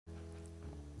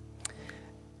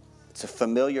It's a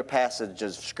familiar passage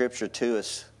of Scripture to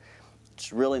us.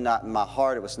 It's really not in my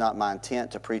heart. It was not my intent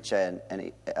to preach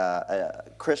a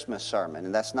Christmas sermon.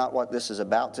 And that's not what this is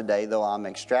about today, though I'm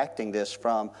extracting this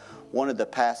from one of the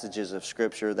passages of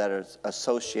Scripture that are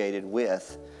associated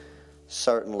with,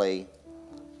 certainly,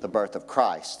 the birth of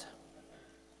Christ.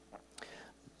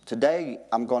 Today,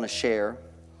 I'm going to share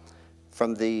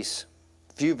from these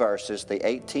few verses, the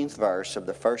 18th verse of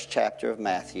the first chapter of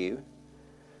Matthew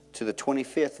to the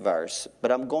 25th verse.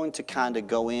 But I'm going to kind of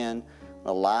go in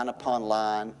a line upon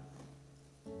line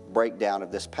breakdown of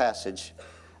this passage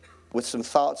with some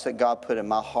thoughts that God put in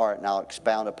my heart, and I'll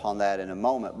expound upon that in a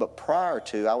moment. But prior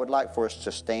to, I would like for us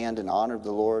to stand in honor of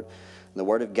the Lord and the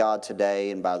Word of God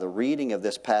today, and by the reading of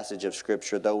this passage of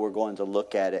Scripture, though we're going to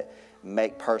look at it,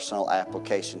 make personal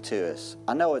application to us.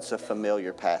 I know it's a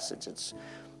familiar passage. It's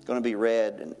going to be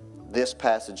read, and this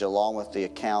passage, along with the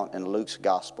account in Luke's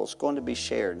Gospel, is going to be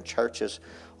shared in churches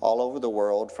all over the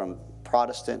world, from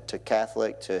Protestant to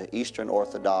Catholic to Eastern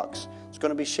Orthodox. It's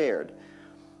going to be shared.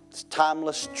 It's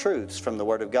timeless truths from the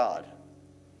Word of God.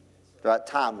 Right?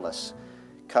 Timeless.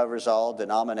 Covers all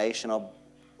denominational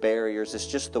barriers. It's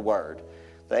just the Word.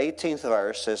 The 18th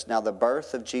verse says, "Now the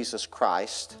birth of Jesus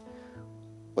Christ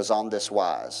was on this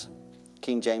wise."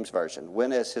 King James Version.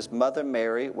 "When as his mother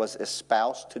Mary was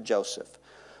espoused to Joseph,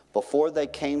 before they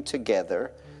came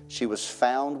together, she was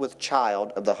found with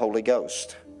child of the Holy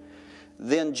Ghost.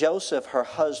 Then Joseph, her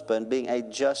husband, being a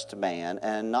just man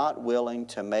and not willing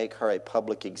to make her a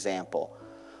public example,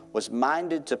 was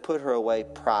minded to put her away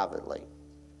privately.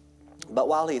 But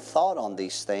while he thought on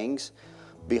these things,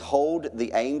 behold,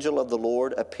 the angel of the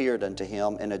Lord appeared unto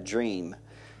him in a dream,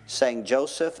 saying,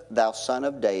 Joseph, thou son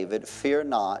of David, fear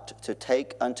not to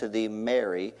take unto thee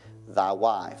Mary thy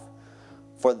wife,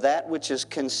 for that which is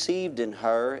conceived in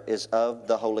her is of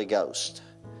the Holy Ghost.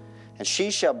 And she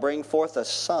shall bring forth a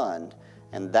son,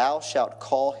 and thou shalt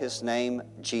call his name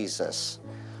Jesus,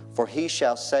 for he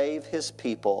shall save his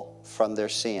people from their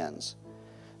sins.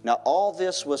 Now all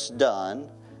this was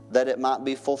done that it might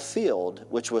be fulfilled,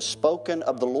 which was spoken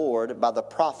of the Lord by the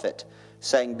prophet,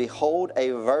 saying, Behold,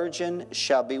 a virgin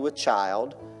shall be with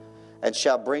child, and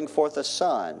shall bring forth a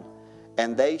son,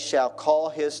 and they shall call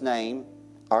his name,"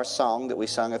 our song that we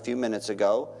sung a few minutes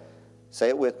ago, say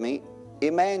it with me,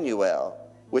 "Emmanuel,"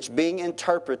 which being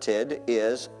interpreted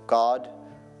is God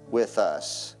with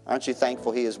us. Aren't you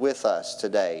thankful he is with us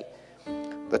today?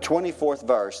 The 24th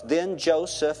verse, "Then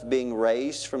Joseph, being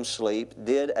raised from sleep,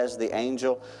 did as the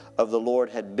angel of the Lord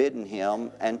had bidden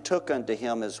him, and took unto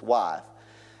him his wife,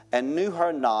 and knew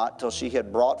her not till she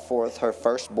had brought forth her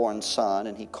firstborn son,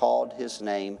 and he called his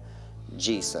name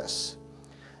Jesus."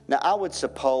 Now, I would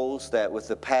suppose that with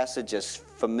the passage as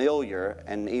familiar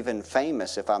and even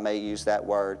famous, if I may use that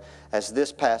word, as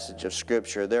this passage of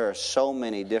Scripture, there are so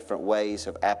many different ways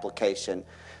of application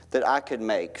that I could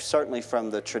make, certainly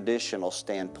from the traditional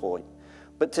standpoint.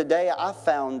 But today I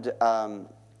found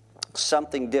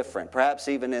something different, perhaps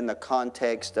even in the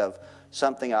context of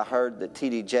something I heard that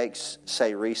T.D. Jakes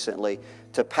say recently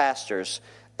to pastors.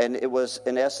 And it was,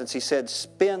 in essence, he said,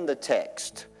 spin the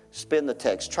text. Spin the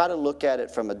text. Try to look at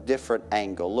it from a different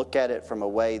angle. Look at it from a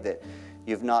way that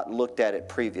you've not looked at it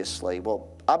previously. Well,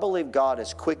 I believe God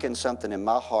has quickened something in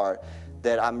my heart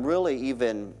that I'm really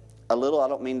even a little, I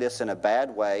don't mean this in a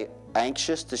bad way,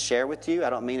 anxious to share with you. I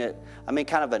don't mean it, I mean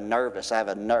kind of a nervous. I have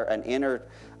an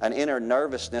inner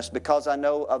nervousness because I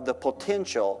know of the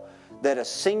potential that a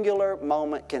singular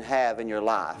moment can have in your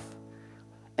life.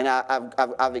 And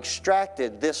I've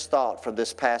extracted this thought from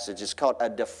this passage. It's called a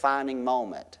defining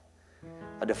moment.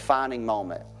 A defining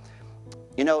moment.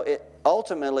 You know,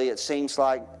 ultimately it seems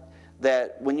like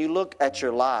that when you look at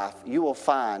your life, you will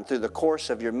find through the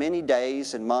course of your many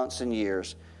days and months and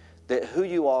years that who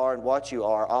you are and what you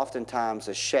are oftentimes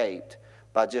is shaped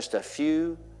by just a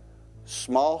few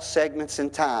small segments in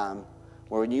time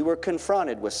where you were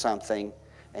confronted with something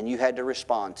and you had to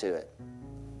respond to it.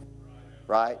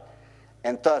 Right?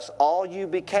 And thus all you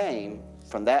became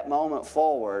from that moment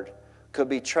forward could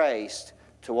be traced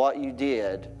to what you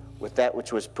did with that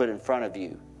which was put in front of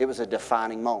you. It was a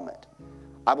defining moment.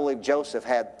 I believe Joseph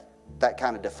had that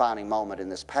kind of defining moment in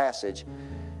this passage.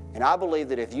 And I believe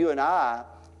that if you and I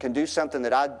can do something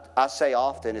that I say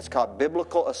often, it's called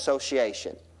biblical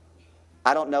association.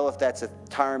 I don't know if that's a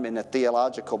term in a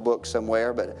theological book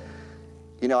somewhere, but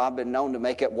you know, I've been known to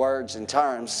make up words and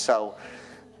terms, so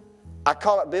I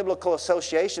call it biblical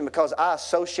association because I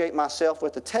associate myself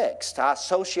with the text. I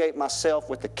associate myself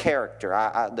with the character,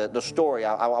 the story.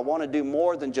 I want to do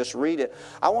more than just read it.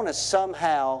 I want to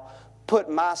somehow put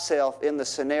myself in the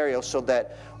scenario so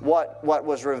that what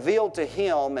was revealed to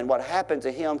him and what happened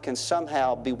to him can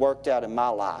somehow be worked out in my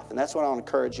life. And that's what I want to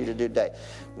encourage you to do today.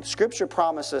 Scripture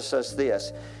promises us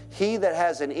this: he that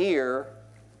has an ear,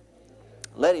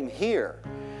 let him hear.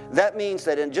 That means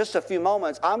that in just a few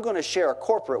moments, I'm going to share a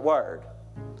corporate word.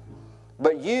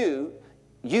 But you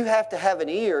have to have an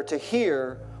ear to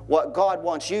hear what God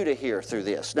wants you to hear through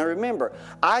this. Now remember,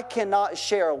 I cannot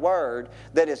share a word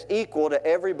that is equal to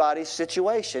everybody's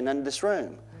situation in this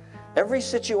room. Every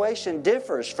situation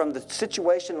differs from the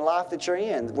situation in life that you're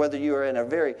in, whether you are in a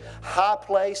very high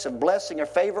place of blessing or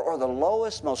favor or the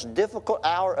lowest, most difficult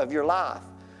hour of your life.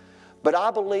 But I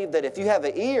believe that if you have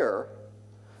an ear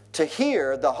to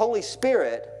hear, the Holy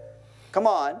Spirit, come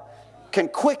on, can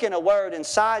quicken a word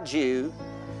inside you.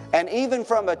 And even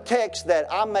from a text that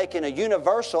I'm making a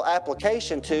universal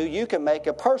application to, you can make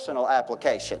a personal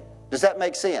application. Does that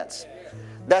make sense?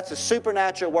 That's a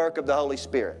supernatural work of the Holy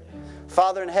Spirit.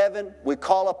 Father in heaven, we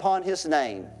call upon His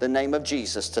name, the name of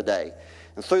Jesus today.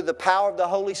 And through the power of the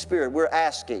Holy Spirit, we're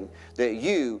asking that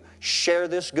you share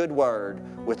this good word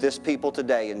with this people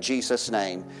today. In Jesus'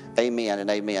 name, amen and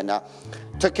amen. Now,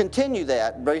 to continue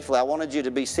that briefly, I wanted you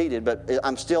to be seated, but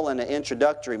I'm still in an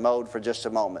introductory mode for just a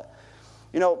moment.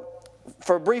 You know,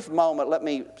 for a brief moment, let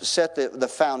me set the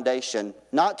foundation,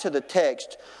 not to the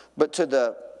text, but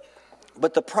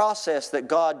the process that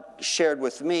God shared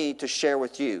with me to share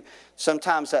with you.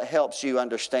 Sometimes that helps you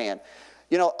understand.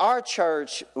 You know, our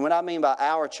church, when I mean by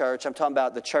our church, I'm talking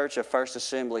about the Church of First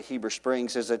Assembly, Heber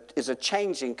Springs, is a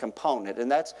changing component.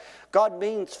 And that's, God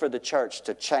means for the church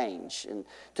to change and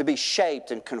to be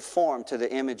shaped and conformed to the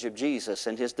image of Jesus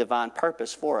and His divine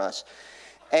purpose for us.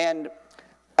 And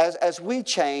as we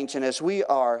change and as we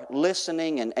are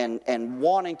listening and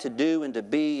wanting to do and to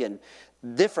be, and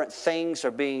different things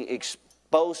are being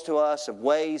exposed to us of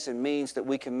ways and means that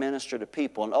we can minister to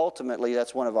people. And ultimately,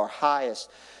 that's one of our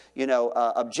highest,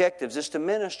 objectives, is to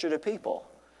minister to people.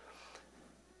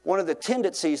 One of the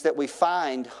tendencies that we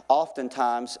find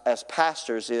oftentimes as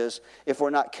pastors is, if we're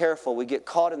not careful, we get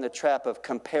caught in the trap of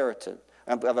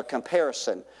a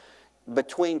comparison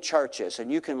between churches.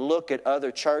 And you can look at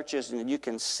other churches and you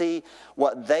can see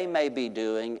what they may be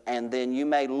doing, and then you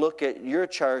may look at your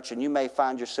church and you may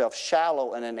find yourself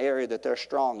shallow in an area that they're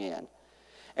strong in.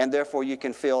 And therefore you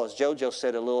can feel, as JoJo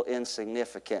said, a little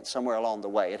insignificant somewhere along the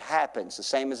way. It happens. The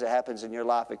same as it happens in your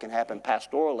life, it can happen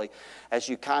pastorally as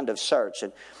you kind of search.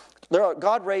 And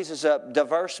God raises up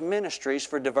diverse ministries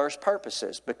for diverse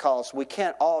purposes, because we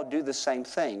can't all do the same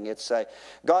thing.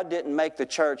 God didn't make the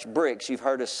church bricks. You've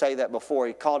heard us say that before.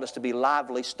 He called us to be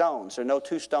lively stones. There are no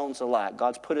two stones alike.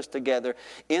 God's put us together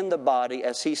in the body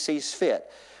as He sees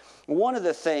fit. One of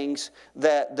the things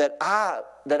that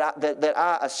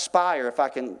I aspire, if I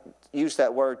can use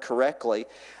that word correctly,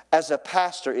 as a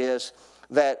pastor, is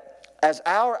that as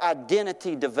our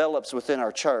identity develops within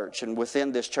our church and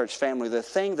within this church family, the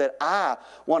thing that I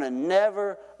want to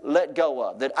never let go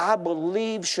of, that I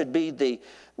believe should be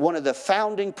one of the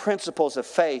founding principles of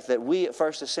faith that we at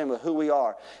First Assembly, who we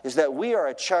are, is that we are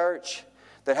a church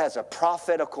that has a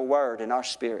prophetical word in our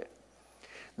spirit.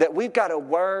 That we've got a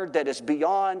word that is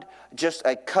beyond just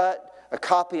a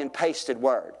copy and pasted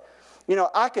word. You know,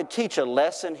 I could teach a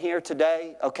lesson here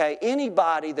today, okay?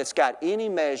 Anybody that's got any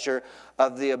measure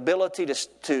of the ability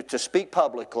to speak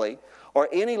publicly or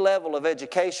any level of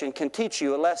education can teach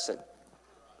you a lesson,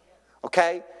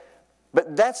 okay?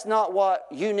 But that's not what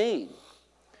you need.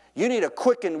 You need a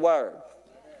quickened word.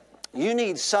 You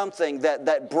need something,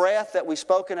 that breath that we've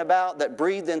spoken about, that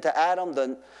breathed into Adam,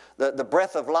 the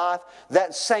breath of life,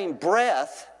 that same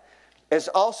breath is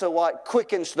also what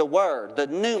quickens the word, the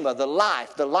pneuma, the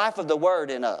life of the word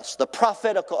in us, the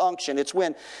prophetical unction. It's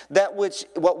when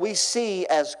what we see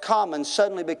as common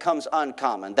suddenly becomes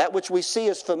uncommon. That which we see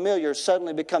as familiar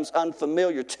suddenly becomes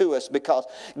unfamiliar to us, because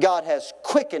God has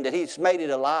quickened it. He's made it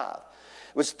alive.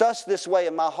 It was thus this way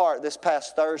in my heart this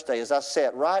past Thursday as I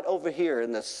sat right over here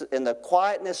in the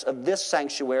quietness of this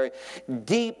sanctuary,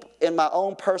 deep in my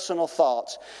own personal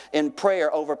thoughts, in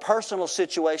prayer over personal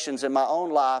situations in my own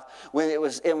life, when it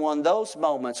was in one of those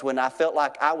moments when I felt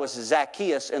like I was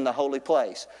Zacchaeus in the holy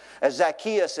place. As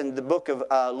Zacchaeus in the book of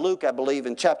Luke, I believe,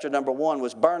 in chapter number 1,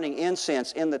 was burning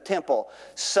incense in the temple,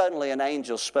 suddenly an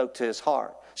angel spoke to his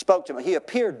heart. Spoke to him. He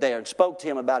appeared there and spoke to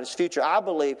him about his future. I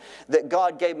believe that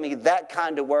God gave me that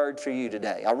kind of word for you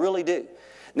today. I really do.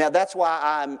 Now that's why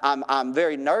I'm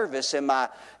very nervous in my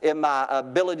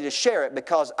ability to share it,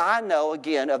 because I know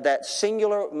again of that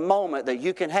singular moment that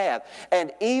you can have,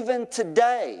 and even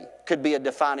today could be a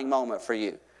defining moment for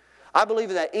you. I believe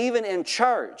that even in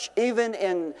church, even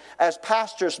in as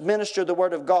pastors minister the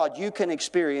Word of God, you can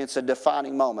experience a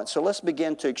defining moment. So let's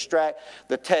begin to extract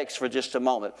the text for just a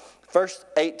moment. Verse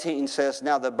 18 says,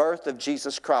 now the birth of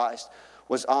Jesus Christ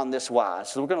was on this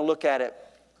wise. So we're going to look at it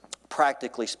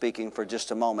practically speaking for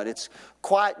just a moment. It's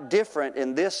quite different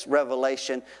in this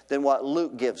revelation than what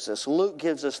Luke gives us. Luke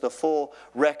gives us the full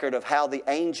record of how the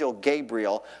angel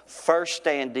Gabriel, first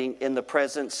standing in the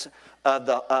presence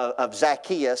of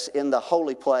Zacchaeus in the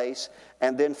holy place,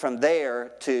 and then from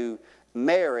there to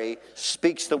Mary,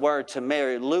 speaks the word to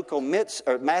Mary.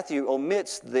 Matthew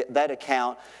omits that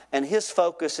account, and his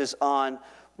focus is on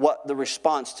what the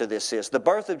response to this is. The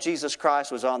birth of Jesus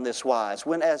Christ was on this wise.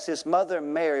 When as his mother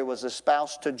Mary was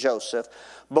espoused to Joseph,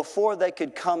 before they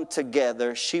could come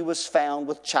together, she was found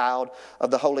with child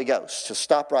of the Holy Ghost. So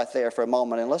stop right there for a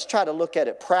moment and let's try to look at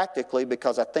it practically,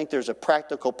 because I think there's a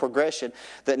practical progression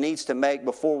that needs to make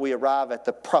before we arrive at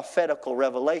the prophetical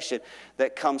revelation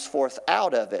that comes forth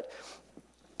out of it.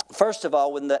 First of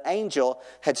all, when the angel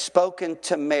had spoken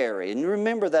to Mary, and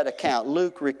remember that account,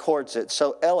 Luke records it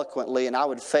so eloquently, and I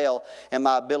would fail in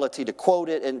my ability to quote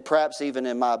it and perhaps even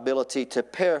in my ability to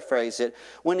paraphrase it,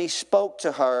 when he spoke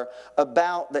to her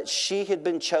about that she had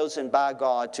been chosen by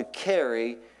God to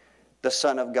carry the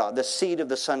Son of God, the seed of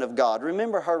the Son of God.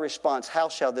 Remember her response, how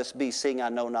shall this be, seeing I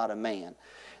know not a man?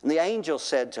 And the angel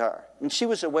said to her, and she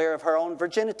was aware of her own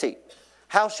virginity.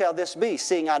 How shall this be,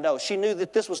 seeing I know? She knew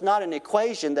that this was not an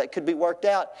equation that could be worked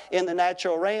out in the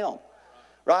natural realm.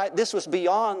 Right? This was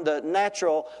beyond the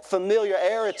natural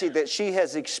familiarity that she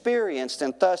has experienced.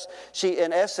 And thus she,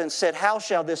 in essence, said, how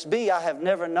shall this be? I have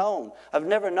never known. I've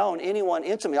never known anyone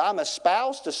intimately. I'm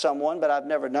espoused to someone, but I've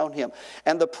never known him.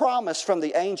 And the promise from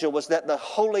the angel was that the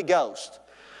Holy Ghost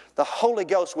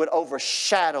would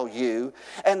overshadow you.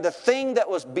 And the thing that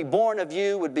was be born of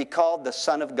you would be called the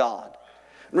Son of God.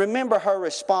 Remember her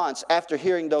response after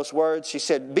hearing those words. She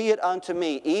said, be it unto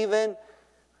me, even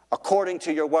according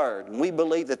to your word. And we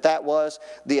believe that that was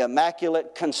the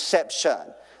Immaculate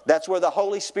Conception. That's where the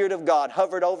Holy Spirit of God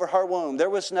hovered over her womb.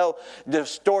 There was no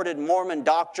distorted Mormon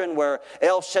doctrine where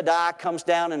El Shaddai comes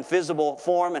down in visible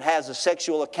form and has a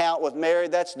sexual account with Mary.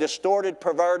 That's distorted,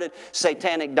 perverted,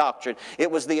 satanic doctrine.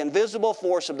 It was the invisible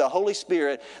force of the Holy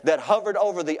Spirit that hovered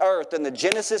over the earth in the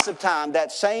genesis of time.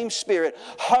 That same Spirit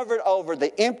hovered over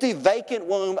the empty, vacant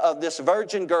womb of this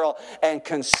virgin girl and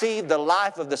conceived the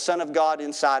life of the Son of God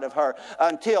inside of her,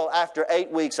 until after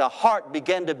 8 weeks a heart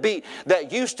began to beat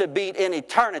that used to beat in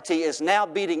eternity is now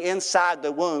beating inside the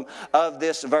womb of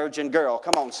this virgin girl.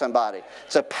 Come on, somebody.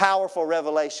 It's a powerful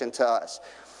revelation to us.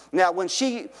 Now, when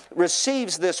she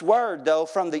receives this word, though,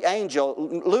 from the angel,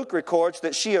 Luke records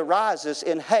that she arises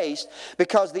in haste,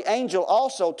 because the angel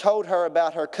also told her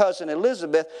about her cousin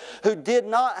Elizabeth, who did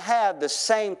not have the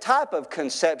same type of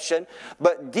conception,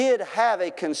 but did have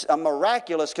a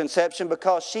miraculous conception,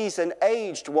 because she's an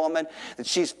aged woman, that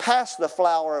she's past the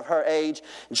flower of her age,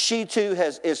 and she too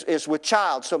is with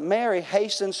child. So Mary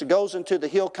hastens, goes into the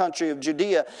hill country of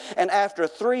Judea, and after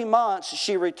 3 months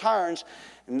she returns.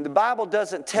 And the Bible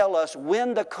doesn't tell us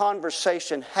when the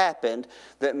conversation happened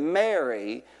that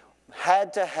Mary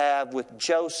had to have with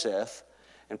Joseph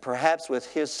and perhaps with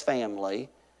his family,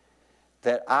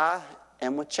 that I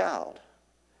am with child.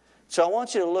 So I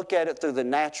want you to look at it through the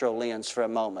natural lens for a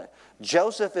moment.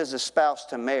 Joseph is espoused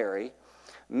to Mary.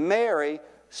 Mary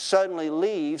suddenly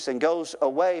leaves and goes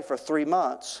away for 3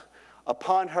 months.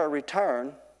 Upon her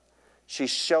return,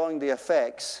 she's showing the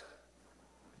effects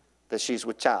that she's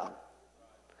with child.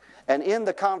 And in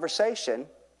the conversation,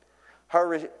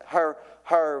 her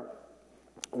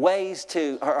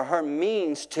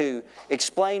means to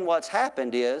explain what's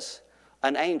happened is,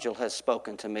 an angel has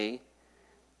spoken to me,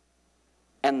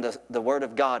 and the Word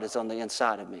of God is on the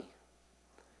inside of me.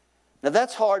 Now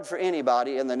that's hard for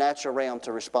anybody in the natural realm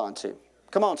to respond to.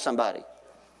 Come on, somebody.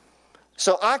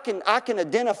 So I can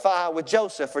identify with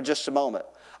Joseph for just a moment.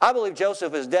 I believe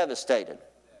Joseph is devastated.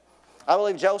 I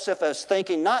believe Joseph is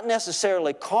thinking not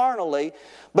necessarily carnally,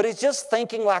 but he's just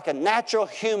thinking like a natural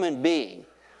human being.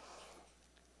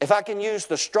 If I can use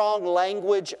the strong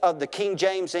language of the King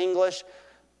James English,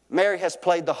 Mary has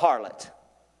played the harlot.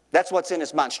 That's what's in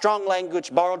his mind. Strong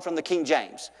language borrowed from the King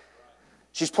James.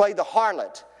 She's played the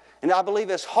harlot. And I believe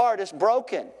his heart is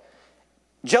broken.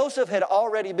 Joseph had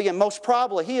already begun, most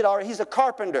probably, he's a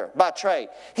carpenter by trade.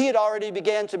 He had already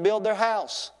began to build their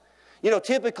house.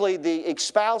 Typically the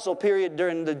espousal period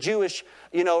during the Jewish,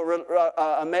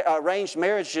 arranged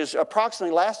marriages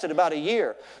approximately lasted about a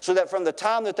year. So that from the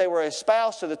time that they were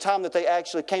espoused to the time that they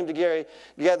actually came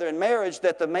together in marriage,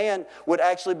 that the man would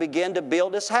actually begin to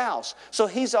build his house. So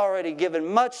he's already given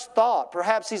much thought.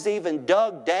 Perhaps he's even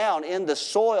dug down in the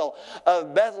soil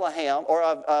of Bethlehem, or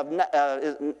of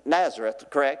Nazareth,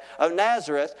 correct? Of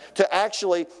Nazareth, to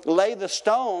actually lay the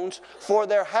stones for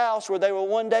their house where they will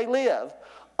one day live.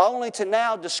 Only to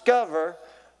now discover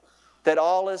that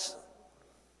all is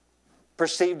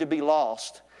perceived to be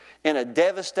lost in a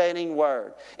devastating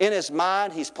word. In his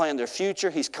mind, he's planned their future.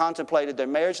 He's contemplated their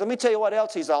marriage. Let me tell you what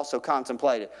else he's also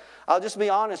contemplated. I'll just be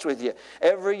honest with you.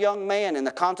 Every young man in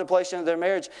the contemplation of their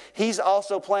marriage, he's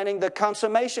also planning the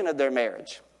consummation of their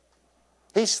marriage.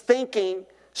 He's thinking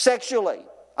sexually.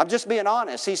 I'm just being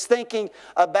honest. He's thinking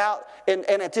about in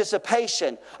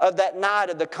anticipation of that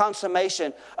night of the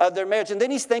consummation of their marriage. And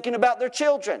then he's thinking about their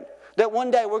children, that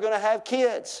one day we're going to have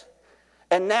kids.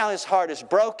 And now his heart is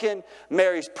broken.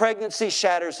 Mary's pregnancy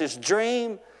shatters his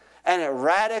dream, and it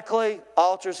radically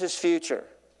alters his future.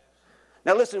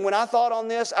 Now listen, when I thought on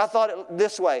this, I thought it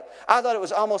this way. I thought it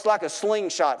was almost like a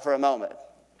slingshot for a moment,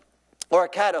 or a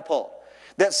catapult.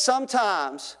 That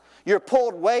sometimes you're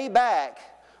pulled way back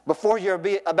before you're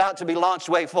about to be launched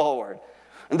way forward.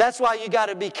 And that's why you got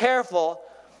to be careful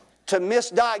to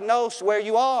misdiagnose where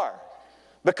you are.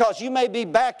 Because you may be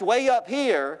backed way up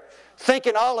here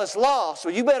thinking all is lost.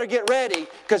 Well, you better get ready,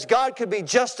 because God could be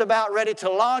just about ready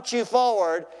to launch you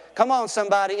forward. Come on,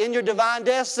 somebody, in your divine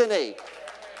destiny.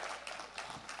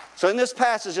 So in this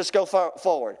passage, just go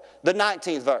forward. The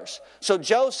 19th verse. So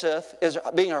Joseph,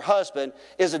 being her husband,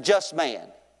 is a just man.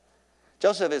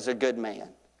 Joseph is a good man.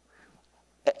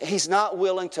 He's not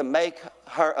willing to make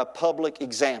her a public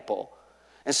example.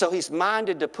 And so he's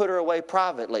minded to put her away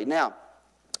privately. Now,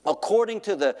 according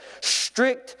to the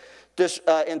strict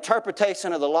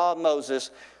interpretation of the law of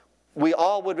Moses, we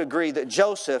all would agree that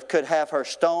Joseph could have her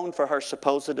stoned for her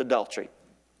supposed adultery.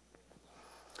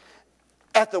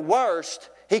 At the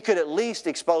worst, he could at least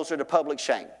expose her to public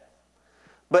shame.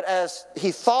 But as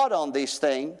he thought on these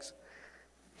things,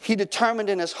 he determined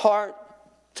in his heart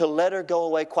to let her go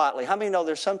away quietly. How many know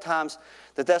there's sometimes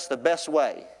that's the best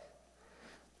way?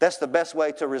 That's the best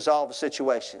way to resolve a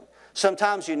situation.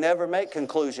 Sometimes you never make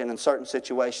conclusion in certain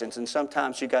situations, and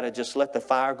sometimes you got to just let the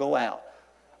fire go out.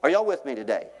 Are y'all with me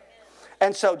today?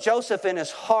 And so Joseph, in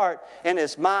his heart, in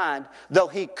his mind, though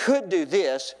he could do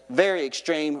this very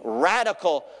extreme,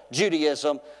 radical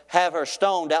Judaism, have her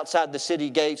stoned outside the city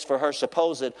gates for her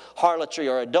supposed harlotry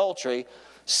or adultery,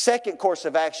 second course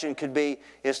of action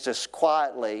is to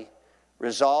quietly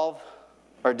dissolve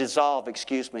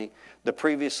the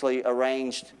previously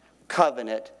arranged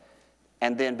covenant,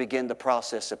 and then begin the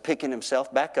process of picking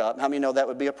himself back up. How many know that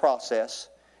would be a process?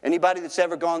 Anybody that's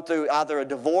ever gone through either a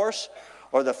divorce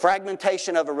or the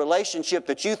fragmentation of a relationship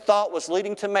that you thought was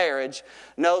leading to marriage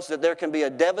knows that there can be a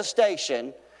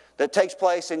devastation that takes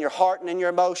place in your heart and in your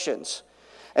emotions.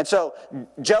 And so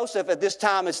Joseph at this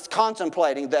time is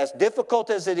contemplating that, as difficult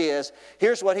as it is,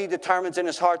 here's what he determines in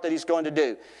his heart that he's going to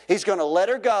do. He's going to let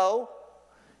her go,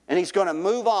 and he's going to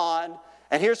move on,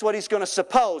 and here's what he's going to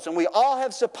suppose. And we all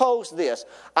have supposed this.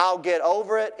 I'll get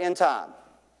over it in time.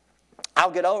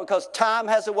 I'll get over it because time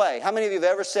has a way. How many of you have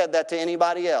ever said that to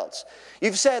anybody else?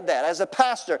 You've said that as a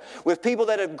pastor with people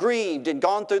that have grieved and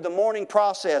gone through the mourning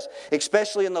process,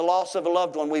 especially in the loss of a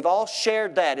loved one. We've all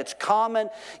shared that. It's common,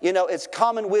 it's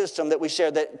common wisdom that we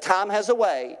share that time has a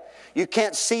way. You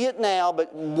can't see it now,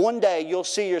 but one day you'll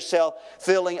see yourself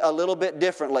feeling a little bit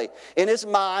differently. In his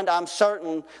mind, I'm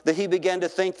certain that he began to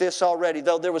think this already,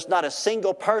 though there was not a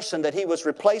single person that he was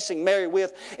replacing Mary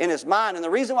with in his mind. And the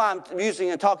reason why I'm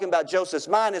using and talking about Joseph's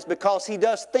mind is because he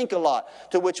does think a lot,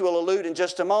 to which we'll allude in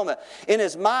just a moment. In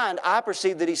his mind, I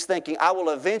perceive that he's thinking, I will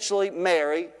eventually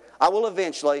marry,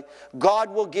 God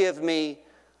will give me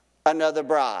another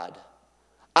bride.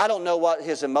 I don't know what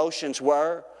his emotions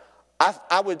were.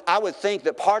 I would think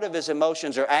that part of his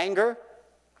emotions are anger.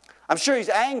 I'm sure he's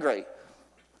angry.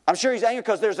 I'm sure he's angry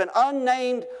because there's an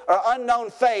unnamed or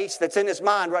unknown face that's in his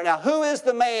mind right now. Who is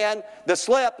the man that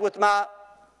slept with my...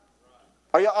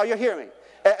 Are you hearing me?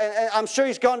 And I'm sure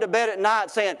he's gone to bed at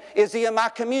night saying, is he in my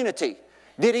community?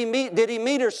 Did he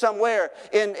meet her somewhere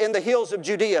in the hills of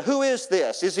Judea? Who is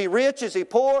this? Is he rich? Is he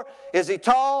poor? Is he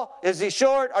tall? Is he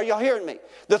short? Are y'all hearing me?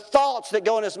 The thoughts that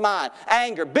go in his mind.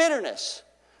 Anger, bitterness.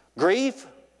 Grief,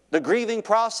 the grieving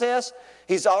process,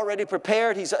 he's already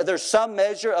prepared. There's some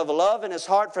measure of love in his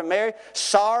heart for Mary.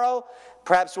 Sorrow,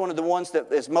 perhaps one of the ones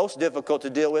that is most difficult to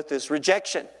deal with is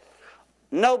rejection.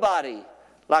 Nobody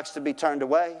likes to be turned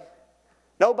away.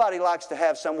 Nobody likes to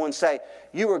have someone say,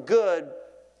 you were good,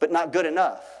 but not good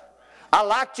enough. I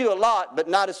liked you a lot, but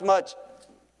not as much.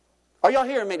 Are y'all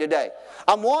hearing me today?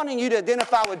 I'm wanting you to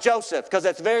identify with Joseph because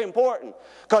that's very important.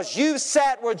 Because you've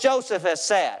sat where Joseph has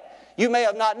sat. You may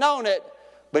have not known it,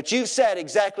 but you've sat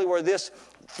exactly where this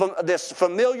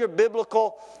familiar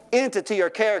biblical entity or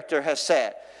character has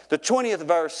sat. The 20th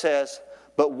verse says,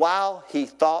 but while he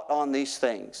thought on these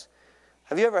things.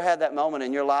 Have you ever had that moment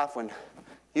in your life when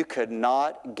you could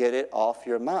not get it off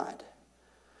your mind?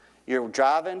 You're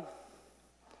driving,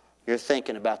 you're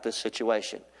thinking about this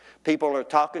situation. People are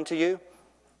talking to you.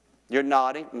 You're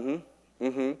nodding.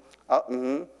 Are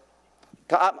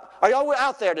y'all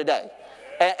out there today?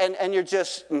 And you're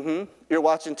just, you're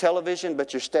watching television,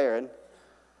 but you're staring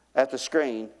at the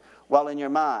screen while in your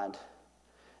mind.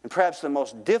 And perhaps the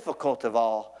most difficult of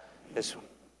all is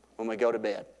when we go to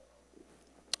bed.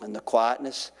 In the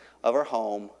quietness of our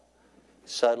home,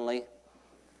 suddenly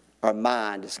our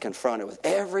mind is confronted with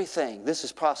everything. This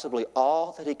is possibly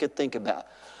all that he could think about.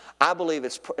 I believe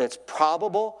it's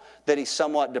probable that he's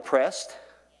somewhat depressed.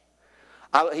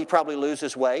 He probably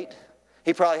loses weight.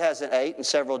 He probably hasn't ate in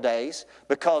several days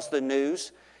because the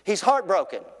news. He's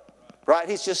heartbroken, right?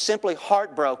 He's just simply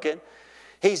heartbroken.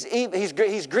 He's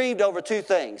grieved over two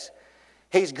things.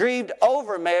 He's grieved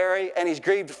over Mary and he's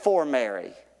grieved for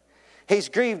Mary. He's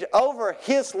grieved over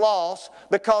his loss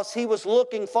because he was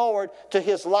looking forward to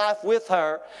his life with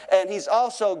her. And he's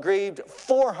also grieved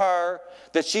for her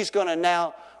that she's going to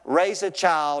now raise a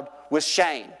child with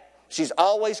shame. She's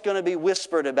always going to be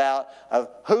whispered about of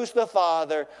who's the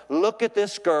father. Look at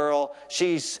this girl.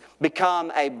 She's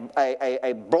become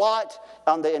a blot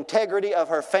on the integrity of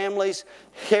her family's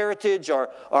heritage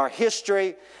or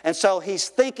history. And so he's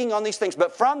thinking on these things.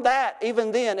 But from that,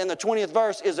 even then, in the 20th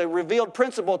verse, is a revealed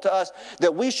principle to us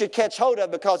that we should catch hold of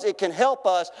because it can help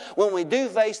us when we do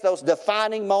face those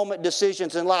defining moment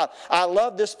decisions in life. I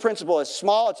love this principle. It's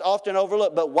small. It's often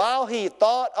overlooked. But while he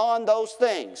thought on those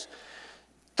things,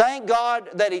 thank God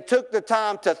that he took the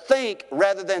time to think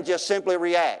rather than just simply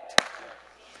react.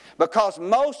 Because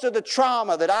most of the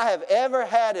trauma that I have ever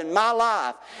had in my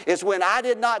life is when I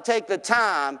did not take the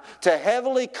time to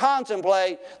heavily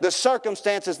contemplate the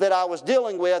circumstances that I was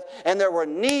dealing with, and there were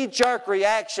knee-jerk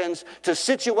reactions to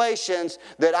situations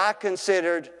that I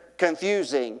considered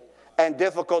confusing and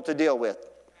difficult to deal with.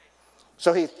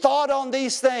 So he thought on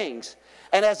these things,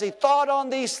 and as he thought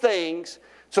on these things,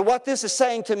 so what this is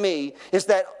saying to me is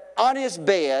that on his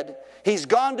bed, he's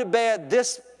gone to bed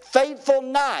this fateful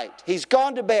night. He's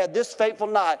gone to bed this fateful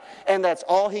night, and that's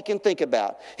all he can think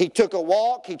about. He took a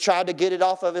walk. He tried to get it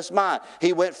off of his mind.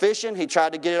 He went fishing. He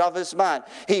tried to get it off his mind.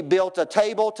 He built a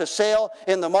table to sell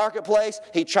in the marketplace.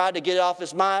 He tried to get it off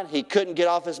his mind. He couldn't get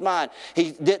off his mind.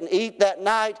 He didn't eat that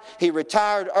night. He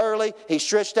retired early. He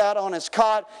stretched out on his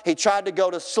cot. He tried to go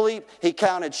to sleep. He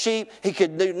counted sheep. He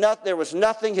could do nothing. There was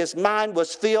nothing. His mind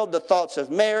was filled. The thoughts of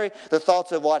Mary, the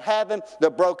thoughts of what happened, the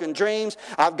broken dreams.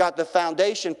 I've got the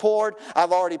foundation poured.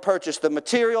 I've already purchased the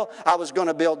material. I was going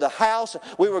to build the house.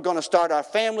 We were going to start our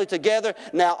family together.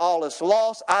 Now all is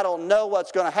lost. I don't know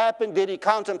what's going to happen. Did he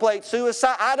contemplate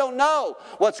suicide? I don't know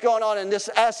what's going on in this.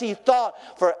 As he thought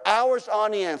for hours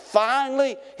on end,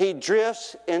 finally he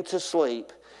drifts into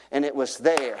sleep. And it was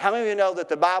there. How many of you know that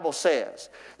the Bible says,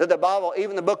 that the Bible,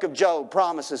 even the book of Job,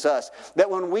 promises us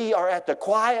that when we are at the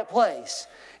quiet place,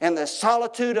 in the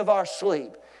solitude of our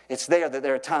sleep, it's there that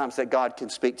there are times that God can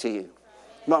speak to you.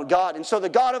 Well, God, and so the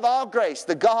God of all grace,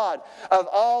 the God of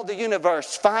all the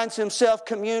universe, finds himself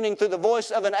communing through the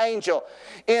voice of an angel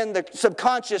in the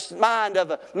subconscious mind of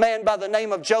a man by the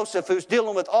name of Joseph who's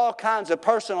dealing with all kinds of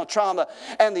personal trauma,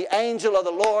 and the angel of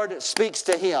the Lord speaks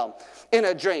to him in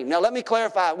a dream. Now let me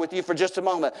clarify with you for just a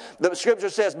moment. The scripture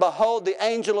says, behold, the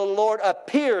angel of the Lord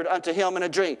appeared unto him in a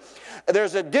dream.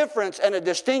 There's a difference and a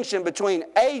distinction between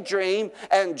a dream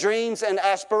and dreams and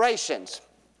aspirations.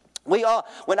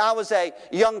 When I was a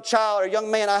young child or young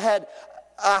man, I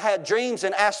had dreams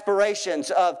and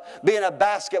aspirations of being a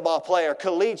basketball player,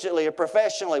 collegiately or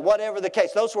professionally, whatever the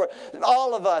case.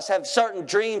 All of us have certain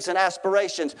dreams and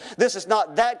aspirations. This is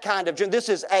not that kind of dream. This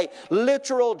is a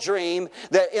literal dream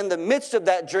that in the midst of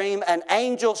that dream, an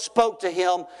angel spoke to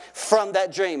him from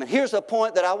that dream. And here's the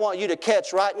point that I want you to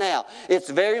catch right now.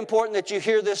 It's very important that you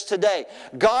hear this today.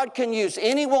 God can use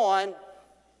anyone,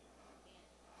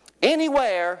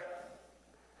 anywhere,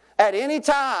 at any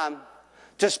time,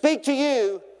 to speak to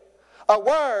you a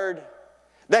word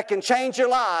that can change your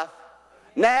life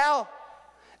now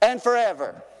and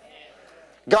forever.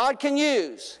 God can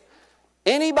use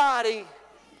anybody,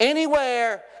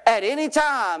 anywhere, at any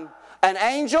time, an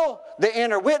angel the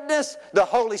inner witness, the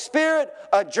Holy Spirit,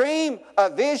 a dream, a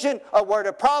vision, a word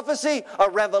of prophecy, a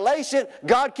revelation.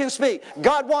 God can speak.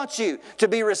 God wants you to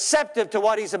be receptive to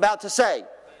what He's about to say.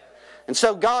 And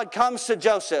so God comes to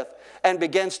Joseph and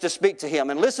begins to speak to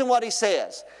him. And listen what He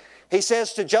says. He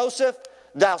says to Joseph,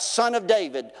 thou son of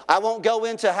David. I won't go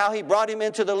into how He brought him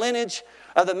into the lineage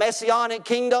of the Messianic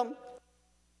kingdom.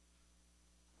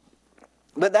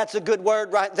 But that's a good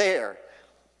word right there.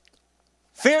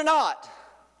 Fear not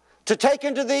to take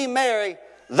unto thee Mary,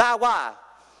 thy wife.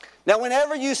 Now,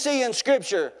 whenever you see in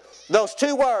Scripture those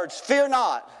two words, fear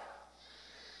not,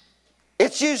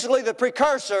 it's usually the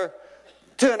precursor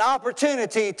to an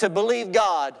opportunity to believe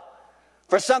God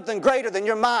for something greater than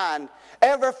your mind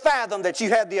ever fathomed that you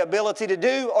had the ability to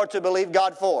do or to believe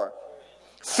God for.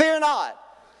 Fear not.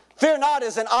 Fear not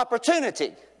is an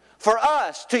opportunity for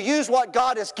us to use what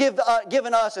God has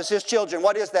given us as His children.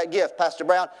 What is that gift, Pastor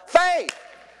Brown? Faith.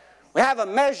 We have a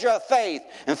measure of faith,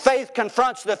 and faith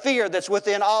confronts the fear that's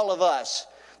within all of us.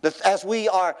 As we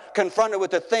are confronted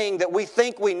with the thing that we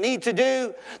think we need to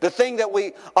do, the thing that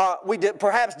we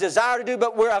perhaps desire to do,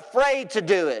 but we're afraid to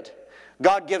do it,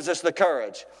 God gives us the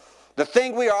courage. The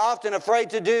thing we are often afraid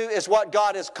to do is what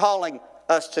God is calling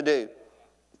us to do.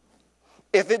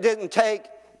 If it didn't take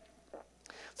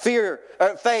fear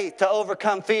or faith to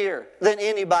overcome fear, then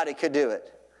anybody could do it.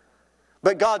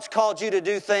 But God's called you to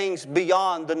do things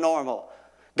beyond the normal.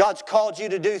 God's called you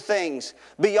to do things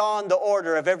beyond the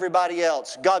order of everybody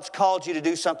else. God's called you to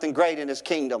do something great in His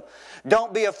kingdom.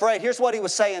 Don't be afraid. Here's what He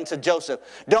was saying to Joseph.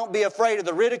 Don't be afraid of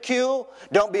the ridicule.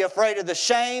 Don't be afraid of the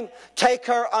shame. Take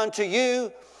her unto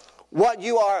you. What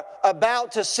you are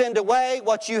about to send away,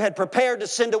 what you had prepared to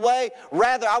send away.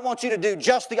 Rather, I want you to do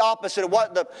just the opposite of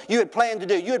what you had planned to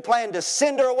do. You had planned to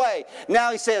send her away.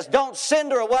 Now He says, don't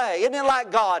send her away. Isn't it like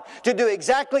God to do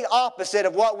exactly opposite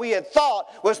of what we had thought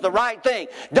was the right thing?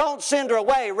 Don't send her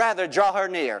away. Rather, draw her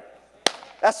near.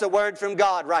 That's a word from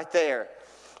God right there.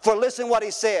 For listen what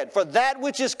He said. For that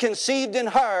which is conceived in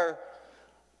her,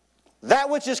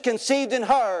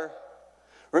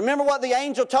 remember what the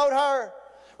angel told her?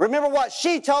 Remember what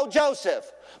she told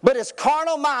Joseph. But his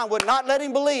carnal mind would not let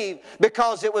him believe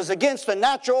because it was against the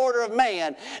natural order of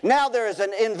man. Now there is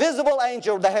an invisible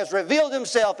angel that has revealed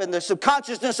himself in the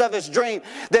subconsciousness of his dream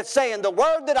that's saying, the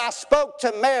word that I spoke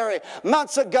to Mary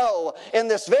months ago in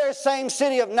this very same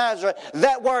city of Nazareth,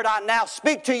 that word I now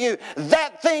speak to you.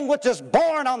 That thing which is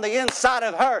born on the inside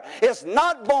of her is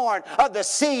not born of the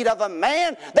seed of a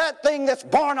man. That thing that's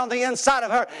born on the inside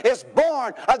of her is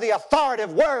born of the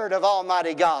authoritative word of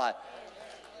Almighty God.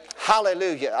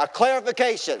 Hallelujah. A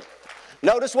clarification.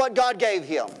 Notice what God gave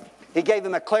him. He gave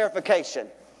him a clarification.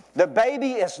 The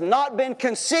baby has not been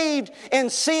conceived in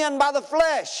sin by the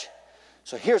flesh.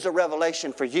 So here's a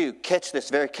revelation for you. Catch this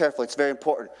very carefully. It's very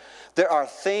important. There are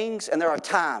things and there are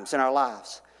times in our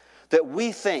lives that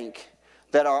we think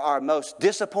that are our most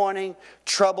disappointing,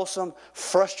 troublesome,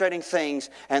 frustrating things,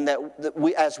 and that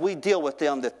we, as we deal with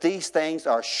them, that these things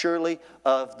are surely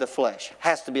of the flesh.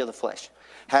 Has to be of the flesh.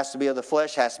 Has to be of the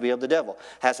flesh, has to be of the devil.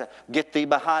 Get thee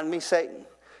behind me, Satan.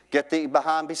 Get thee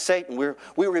behind me, Satan.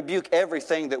 We rebuke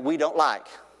everything that we don't like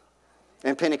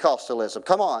in Pentecostalism.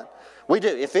 Come on. We do.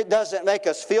 If it doesn't make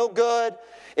us feel good,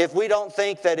 if we don't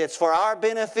think that it's for our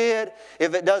benefit,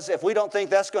 if we don't think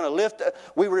that's going to lift,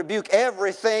 we rebuke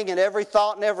everything and every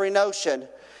thought and every notion.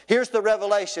 Here's the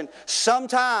revelation.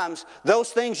 Sometimes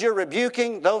those things you're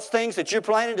rebuking, those things that you're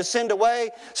planning to send away,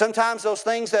 sometimes those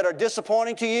things that are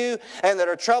disappointing to you and that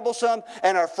are troublesome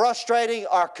and are frustrating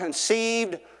are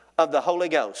conceived of the Holy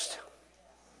Ghost.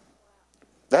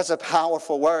 That's a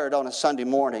powerful word on a Sunday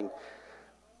morning,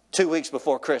 2 weeks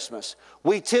before Christmas.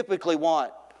 We typically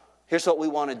here's what we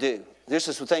want to do. This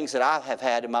is the things that I have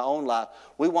had in my own life.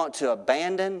 We want to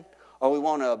abandon or we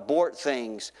want to abort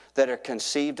things that are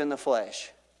conceived in the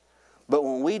flesh. But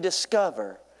when we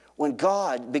discover, when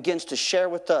God begins to share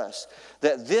with us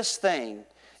that this thing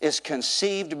is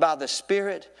conceived by the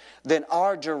Spirit, then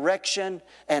our direction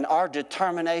and our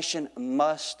determination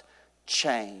must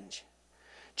change.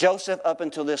 Joseph, up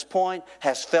until this point,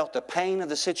 has felt the pain of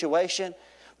the situation,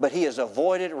 but he has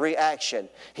avoided reaction.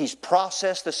 He's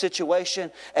processed the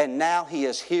situation, and now he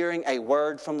is hearing a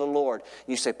word from the Lord.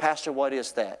 You say, Pastor, what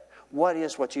is that? What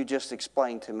is what you just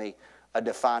explained to me? A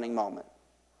defining moment.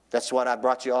 That's what I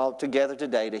brought you all together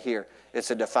today to hear. It's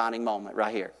a defining moment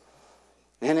right here.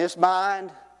 In his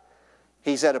mind,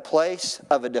 he's at a place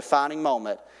of a defining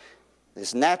moment.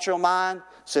 This natural mind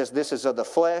says this is of the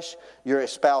flesh. Your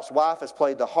espoused wife has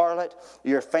played the harlot.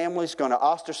 Your family's going to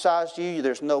ostracize you.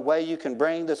 There's no way you can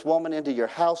bring this woman into your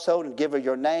household and give her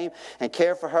your name and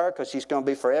care for her because she's going to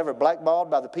be forever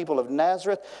blackballed by the people of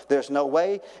Nazareth. There's no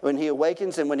way. When he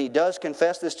awakens and when he does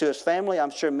confess this to his family,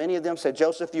 I'm sure many of them said,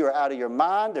 Joseph, you are out of your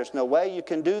mind. There's no way you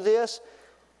can do this.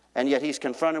 And yet he's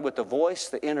confronted with the voice,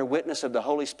 the inner witness of the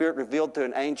Holy Spirit revealed through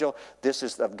an angel. This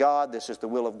is of God. This is the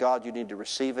will of God. You need to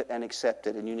receive it and accept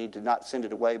it. And you need to not send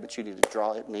it away, but you need to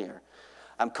draw it near.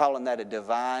 I'm calling that a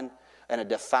divine and a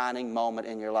defining moment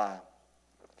in your life.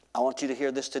 I want you to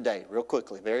hear this today, real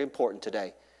quickly, very important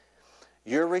today.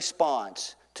 Your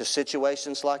response to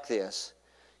situations like this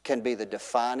can be the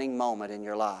defining moment in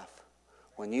your life.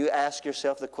 When you ask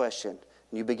yourself the question,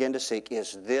 and you begin to seek,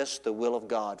 is this the will of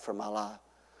God for my life?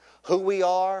 Who we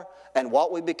are and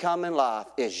what we become in life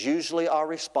is usually our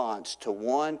response to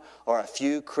one or a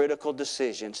few critical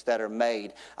decisions that are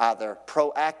made either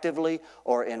proactively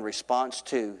or in response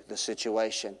to the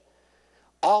situation.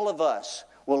 All of us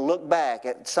will look back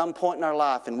at some point in our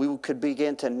life and we could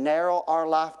begin to narrow our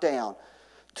life down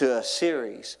to a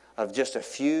series of just a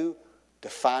few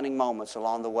defining moments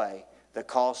along the way that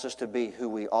cause us to be who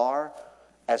we are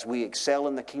as we excel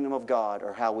in the kingdom of God,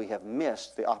 or how we have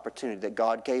missed the opportunity that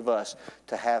God gave us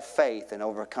to have faith and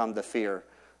overcome the fear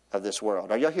of this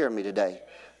world. Are y'all hearing me today?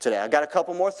 I got a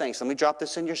couple more things. Let me drop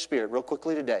this in your spirit real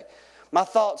quickly today. My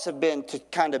thoughts have been to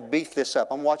kind of beef this up.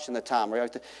 I'm watching the timer.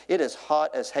 It is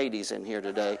hot as Hades in here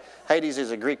today. Hades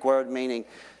is a Greek word meaning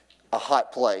a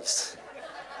hot place.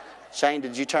 Shane,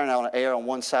 did you turn on air on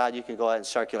one side? You can go ahead and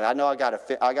circulate. I know I got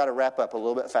to wrap up a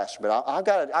little bit faster, but I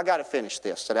got to finish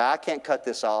this today. I can't cut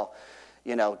this off,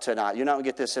 tonight. You're not going to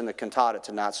get this in the cantata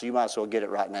tonight, so you might as well get it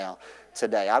right now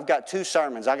today. I've got 2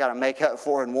 sermons I got to make up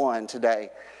for in one today.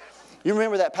 You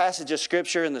remember that passage of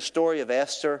Scripture in the story of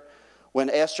Esther? When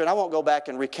Esther, and I won't go back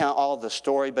and recount all of the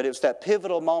story, but it was that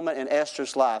pivotal moment in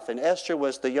Esther's life. And Esther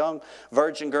was the young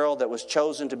virgin girl that was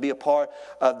chosen to be a part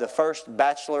of the first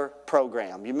Bachelor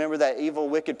program. You remember that evil,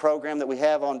 wicked program that we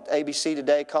have on ABC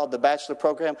today called the Bachelor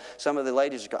program? Some of the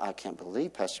ladies go, I can't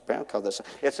believe Pastor Brown called this.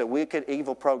 It's a wicked,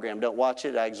 evil program. Don't watch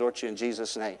it. I exhort you in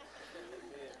Jesus' name.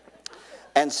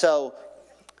 And so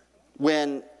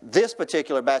when this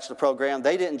particular Bachelor program,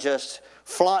 they didn't just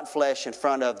flaunt flesh in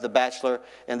front of the bachelor.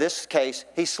 In this case,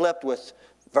 he slept with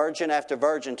virgin after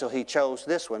virgin until he chose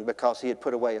this one because he had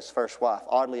put away his first wife.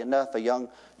 Oddly enough, a young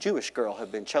Jewish girl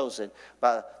had been chosen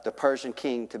by the Persian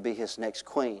king to be his next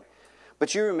queen.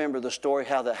 But you remember the story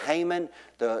how the Haman,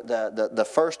 the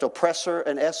first oppressor,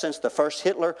 in essence, the first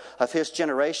Hitler of his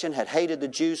generation, had hated the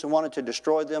Jews and wanted to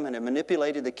destroy them, and had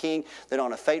manipulated the king that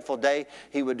on a fateful day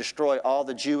he would destroy all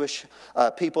the Jewish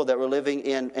people that were living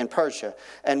in Persia.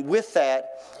 And with that,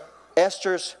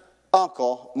 Esther's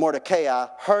uncle, Mordecai,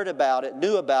 heard about it,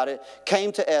 knew about it,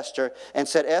 came to Esther and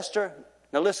said, Esther,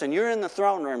 now listen, you're in the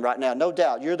throne room right now, no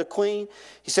doubt. You're the queen.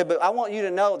 He said, but I want you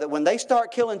to know that when they start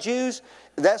killing Jews,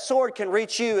 that sword can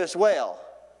reach you as well.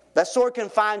 That sword can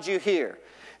find you here.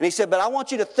 And he said, but I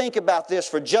want you to think about this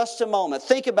for just a moment.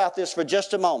 Think about this for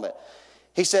just a moment.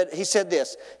 He said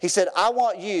this. He said, I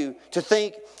want you to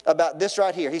think about this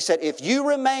right here. He said, if you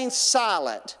remain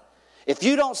silent, if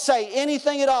you don't say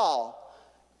anything at all,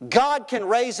 God can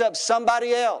raise up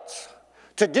somebody else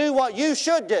to do what you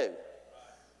should do.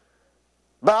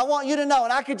 But I want you to know,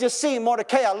 and I could just see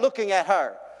Mordecai looking at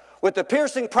her with the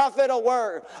piercing prophetic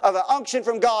word of an unction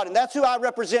from God. And that's who I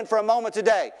represent for a moment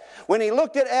today. When he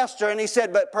looked at Esther and he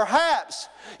said, but perhaps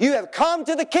you have come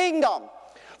to the kingdom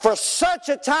for such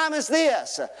a time as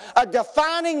this, a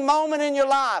defining moment in your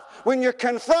life when you're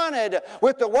confronted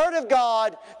with the Word of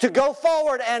God to go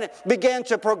forward and begin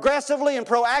to progressively and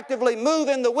proactively move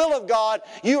in the will of God.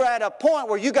 You're at a point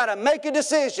where you got to make a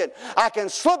decision. I can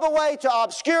slip away to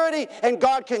obscurity and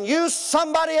God can use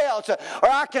somebody else, or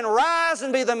I can rise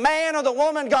and be the man or the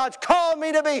woman God's called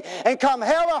me to be, and come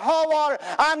hell or high water,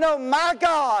 I know my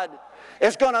God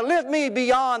is going to lift me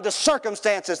beyond the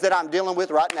circumstances that I'm dealing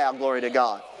with right now. Glory to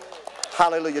God.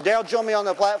 Hallelujah. Daryl, join me on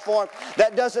the platform.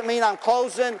 That doesn't mean I'm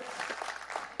closing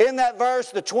in that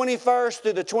verse, the 21st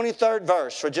through the 23rd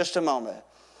verse, for just a moment.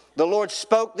 The Lord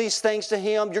spoke these things to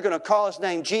him. You're going to call his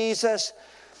name Jesus.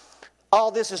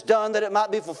 All this is done that it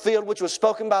might be fulfilled, which was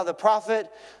spoken by the prophet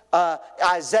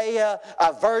Isaiah.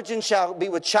 A virgin shall be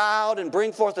with child and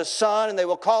bring forth a son, and they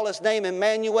will call his name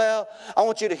Emmanuel. I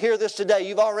want you to hear this today.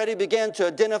 You've already begun to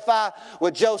identify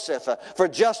with Joseph for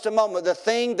just a moment the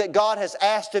thing that God has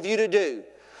asked of you to do.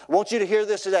 I want you to hear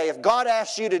this today. If God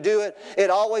asks you to do it, it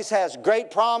always has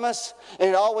great promise and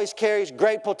it always carries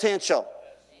great potential.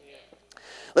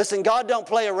 Listen, God don't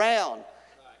play around.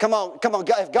 Come on.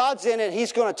 If God's in it,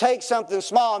 He's going to take something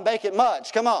small and make it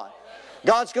much. Come on.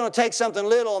 God's going to take something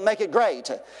little and make it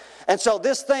great. And so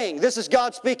this is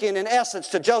God speaking in essence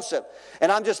to Joseph.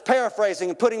 And I'm just paraphrasing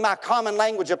and putting my common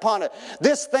language upon it.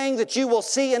 This thing that you will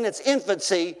see in its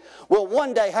infancy will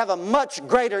one day have a much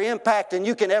greater impact than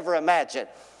you can ever imagine.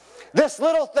 This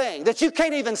little thing that you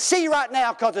can't even see right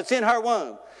now because it's in her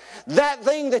womb. That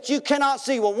thing that you cannot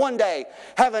see will one day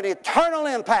have an eternal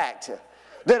impact.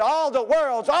 That all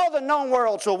the known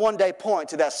worlds will one day point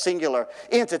to that singular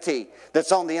entity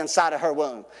that's on the inside of her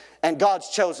womb. And God's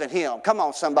chosen him, come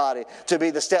on somebody, to be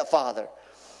the stepfather.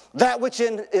 That which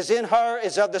is in her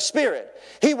is of the Spirit.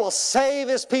 He will save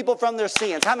His people from their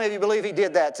sins. How many of you believe He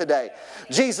did that today?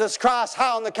 Jesus Christ,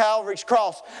 high on the Calvary's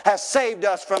cross, has saved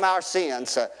us from our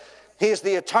sins. He is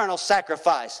the eternal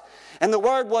sacrifice. And the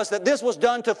word was that this was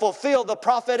done to fulfill the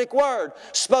prophetic word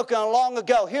spoken long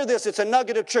ago. Hear this, it's a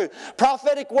nugget of truth.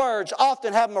 Prophetic words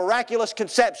often have miraculous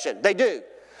conception. They do.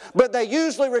 But they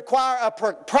usually require a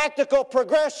practical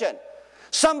progression.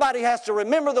 Somebody has to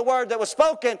remember the word that was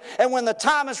spoken, and when the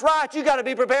time is right, you got to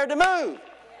be prepared to move.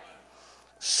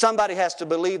 Somebody has to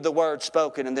believe the word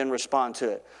spoken and then respond to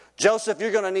it. Joseph,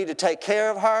 you're going to need to take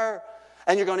care of her,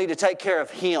 and you're going to need to take care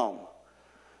of him.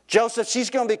 Joseph, she's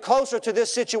going to be closer to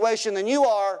this situation than you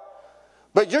are,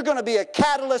 but you're going to be a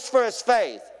catalyst for his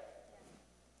faith.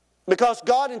 Because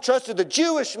God entrusted the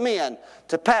Jewish men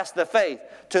to pass the faith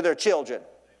to their children.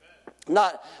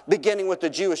 Not beginning with the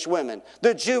Jewish women,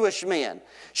 the Jewish men.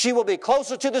 She will be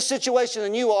closer to the situation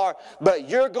than you are, but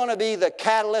you're going to be the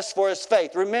catalyst for his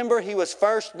faith. Remember, he was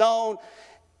first known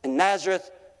in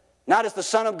Nazareth, not as the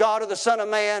Son of God or the Son of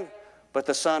Man, but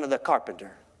the son of the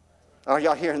carpenter. Are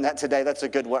y'all hearing that today? That's a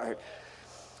good word.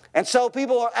 And so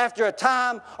people, after a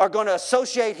time, are going to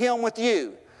associate him with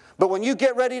you. But when you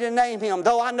get ready to name him,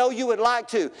 though I know you would like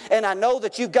to, and I know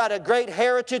that you've got a great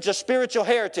heritage, a spiritual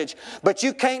heritage, but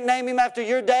you can't name him after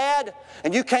your dad,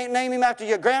 and you can't name him after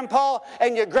your grandpa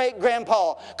and your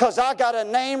great-grandpa, because I got a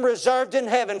name reserved in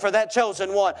heaven for that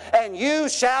chosen one. And you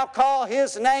shall call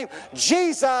his name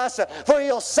Jesus, for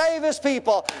he'll save his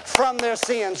people from their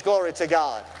sins. Glory to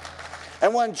God.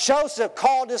 And when Joseph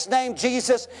called his name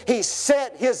Jesus, he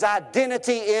set his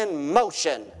identity in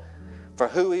motion for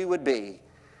who he would be.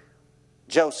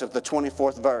 Joseph, the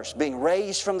 24th verse, being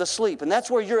raised from the sleep. And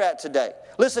that's where you're at today.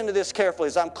 Listen to this carefully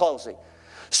as I'm closing.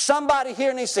 Somebody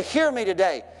here needs to hear me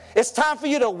today. It's time for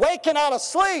you to waken out of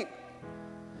sleep.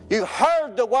 You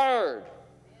heard the word.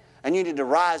 And you need to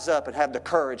rise up and have the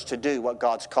courage to do what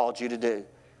God's called you to do.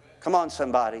 Come on,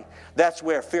 somebody. That's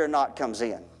where fear not comes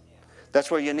in. That's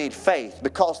where you need faith.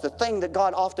 Because the thing that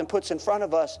God often puts in front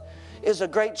of us is a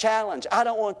great challenge. I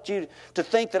don't want you to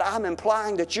think that I'm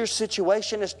implying that your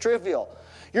situation is trivial.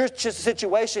 Your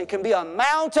situation can be a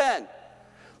mountain.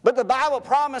 But the Bible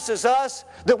promises us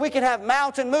that we can have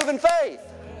mountain-moving faith.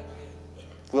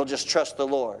 We'll just trust the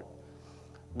Lord.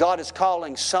 God is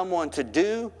calling someone to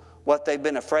do what they've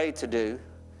been afraid to do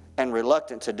and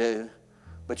reluctant to do,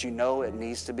 but you know it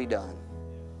needs to be done.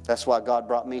 That's why God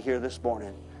brought me here this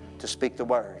morning to speak the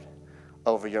word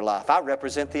over your life. I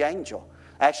represent the angel.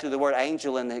 Actually, the word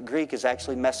angel in the Greek is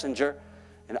actually messenger,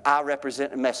 and I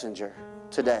represent a messenger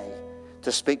today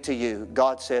to speak to you.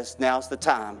 God says now's the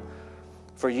time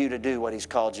for you to do what He's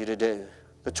called you to do.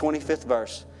 The 25th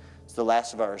verse is the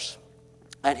last verse.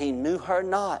 And he knew her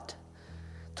not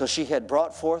till she had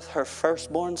brought forth her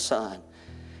firstborn son,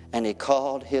 and he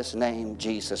called his name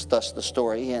Jesus. Thus the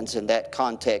story ends in that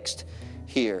context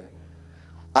here.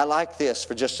 I like this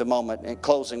for just a moment in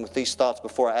closing with these thoughts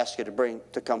before I ask you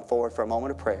to come forward for a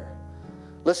moment of prayer.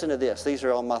 Listen to this. These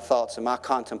are all my thoughts and my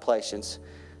contemplations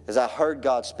as I heard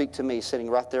God speak to me sitting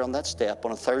right there on that step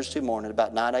on a Thursday morning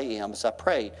about 9 a.m. As I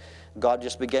prayed, God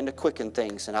just began to quicken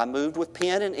things. And I moved with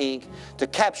pen and ink to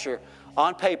capture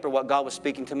on paper what God was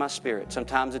speaking to my spirit.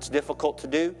 Sometimes it's difficult to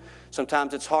do.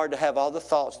 Sometimes it's hard to have all the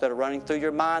thoughts that are running through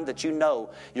your mind that you know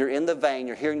you're in the vein,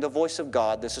 you're hearing the voice of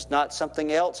God. This is not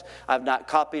something else. I've not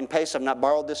copied and pasted. I've not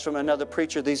borrowed this from another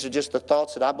preacher. These are just the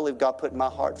thoughts that I believe God put in my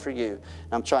heart for you.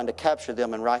 And I'm trying to capture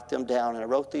them and write them down. And I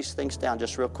wrote these things down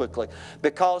just real quickly.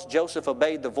 Because Joseph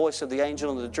obeyed the voice of the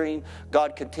angel in the dream,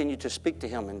 God continued to speak to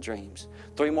him in dreams.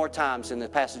 3 more times in the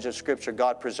passage of Scripture,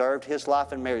 God preserved his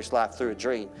life and Mary's life through a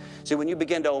dream. See, when you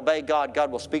begin to obey God, God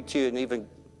will speak to you and even,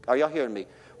 are y'all hearing me?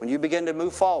 When you begin to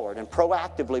move forward and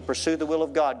proactively pursue the will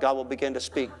of God, God will begin to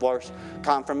speak words,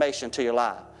 confirmation to your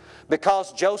life.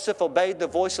 Because Joseph obeyed the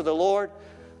voice of the Lord,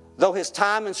 though his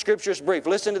time in Scripture is brief,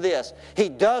 listen to this. He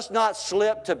does not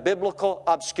slip to biblical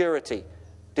obscurity.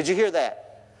 Did you hear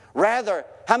that? Rather,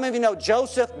 how many of you know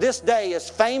Joseph this day is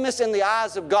famous in the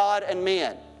eyes of God and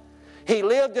men? He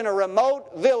lived in a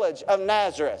remote village of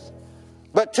Nazareth.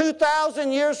 But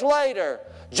 2,000 years later,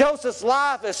 Joseph's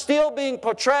life is still being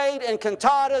portrayed in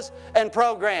cantatas and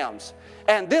programs.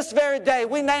 And this very day,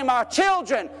 we name our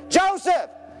children Joseph,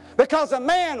 because a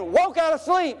man woke out of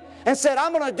sleep and said,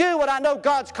 I'm going to do what I know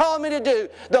God's called me to do.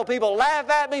 Though people laugh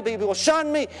at me, people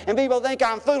shun me, and people think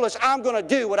I'm foolish, I'm going to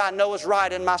do what I know is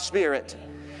right in my spirit.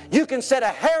 You can set a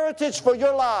heritage for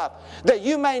your life that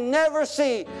you may never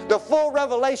see the full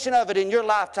revelation of it in your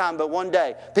lifetime, but one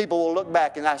day people will look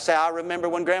back and I say, I remember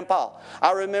when Grandpa,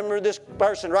 I remember this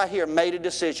person right here made a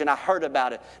decision. I heard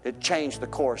about it. It changed the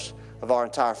course of our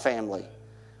entire family.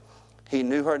 He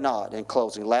knew her not. In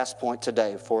closing, last point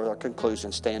today before our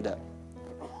conclusion, stand up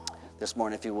this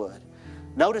morning if you would.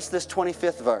 Notice this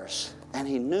 25th verse. And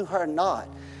he knew her not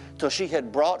till she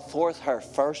had brought forth her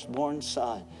firstborn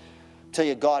son. Tell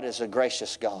you, God is a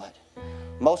gracious God.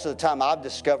 Most of the time I've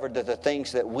discovered that the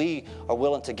things that we are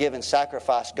willing to give in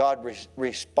sacrifice, God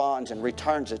responds and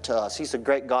returns it to us. He's a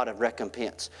great God of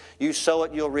recompense. You sow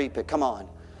it, you'll reap it. Come on.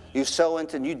 You sow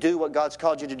into and you do what God's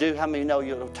called you to do. How many know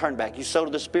you'll turn back? You sow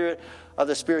to the Spirit, of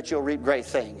the Spirit you'll reap great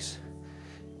things.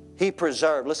 He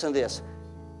preserved. Listen to this.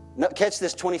 Catch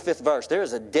this 25th verse. There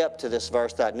is a depth to this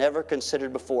verse that I'd never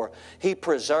considered before. He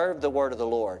preserved the word of the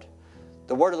Lord.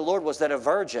 The word of the Lord was that a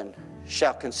virgin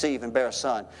shall conceive and bear a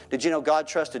son. Did you know God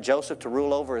trusted Joseph to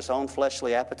rule over his own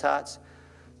fleshly appetites?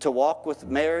 To walk with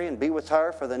Mary and be with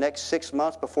her for the next 6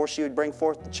 months before she would bring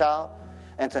forth the child?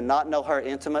 And to not know her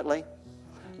intimately?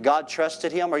 God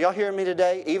trusted him. Are y'all hearing me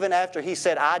today? Even after he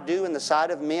said, I do in the sight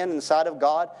of men, in the sight of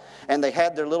God. And they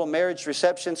had their little marriage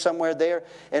reception somewhere there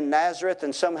in Nazareth.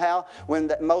 And somehow,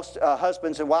 when most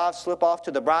husbands and wives slip off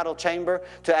to the bridal chamber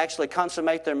to actually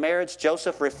consummate their marriage,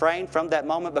 Joseph refrained from that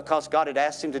moment because God had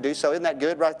asked him to do so. Isn't that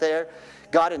good right there?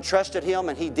 God entrusted him,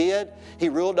 and he did. He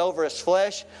ruled over his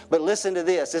flesh. But listen to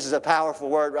this. This is a powerful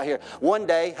word right here. One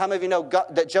day, how many of you know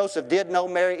that Joseph did know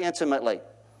Mary intimately?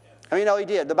 How many know he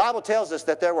did? The Bible tells us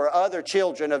that there were other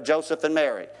children of Joseph and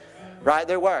Mary. Right?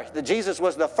 There were. Jesus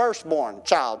was the firstborn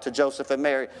child to Joseph and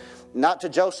Mary. Not to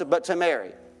Joseph, but to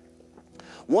Mary.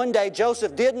 One day,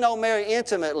 Joseph did know Mary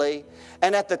intimately,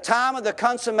 and at the time of the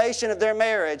consummation of their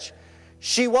marriage,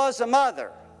 she was a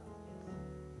mother,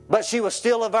 but she was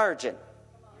still a virgin.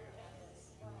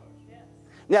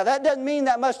 Now, that doesn't mean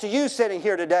that much to you sitting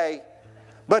here today,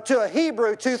 but to a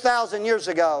Hebrew 2,000 years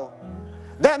ago,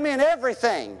 that meant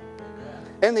everything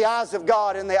in the eyes of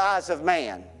God, in the eyes of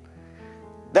man.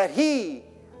 That he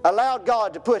allowed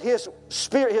God to put his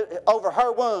spirit over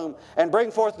her womb and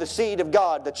bring forth the seed of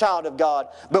God, the child of God.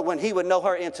 But when he would know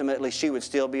her intimately, she would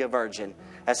still be a virgin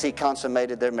as he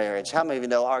consummated their marriage. How many of you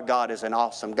know our God is an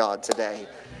awesome God today?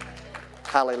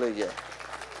 Hallelujah.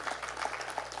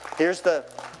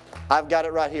 I've got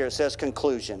it right here. It says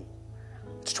conclusion.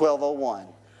 It's 12:01.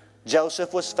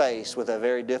 Joseph was faced with a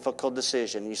very difficult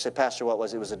decision. You say, Pastor, what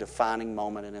was it? It was a defining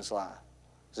moment in his life.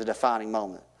 It was a defining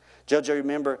moment. Judge, I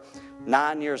remember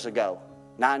 10 years ago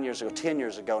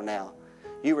now,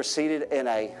 you were seated in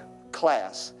a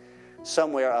class,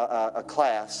 somewhere, a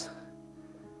class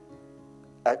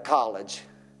at college,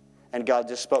 and God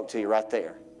just spoke to you right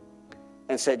there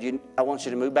and said, I want you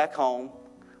to move back home.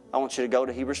 I want you to go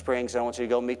to Heber Springs, and I want you to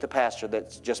go meet the pastor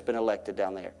that's just been elected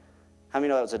down there. How many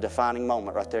know that was a defining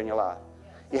moment right there in your life?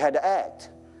 You had to act.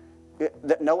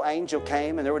 No angel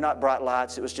came and there were not bright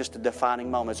lights. It was just a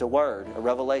defining moment. It's a word, a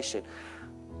revelation.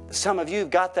 Some of you have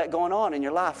got that going on in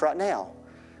your life right now,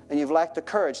 and you've lacked the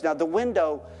courage. Now, the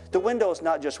window is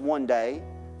not just one day.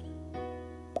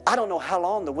 I don't know how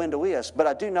long the window is, but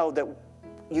I do know that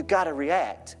you've got to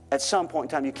react at some point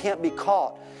in time. You can't be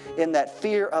caught in that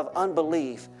fear of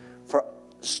unbelief for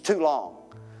too long.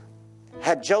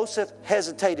 Had Joseph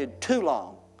hesitated too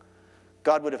long,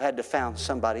 God would have had to found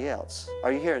somebody else.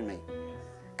 Are you hearing me?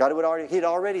 He'd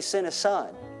already sent his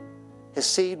son. His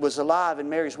seed was alive in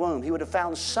Mary's womb. He would have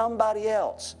found somebody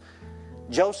else.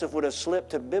 Joseph would have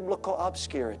slipped to biblical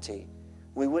obscurity.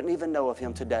 We wouldn't even know of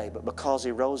him today, but because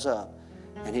he rose up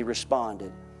and he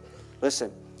responded.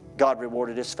 Listen, God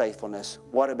rewarded his faithfulness.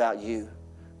 What about you?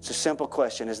 It's a simple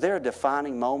question. Is there a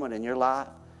defining moment in your life?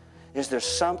 Is there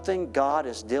something God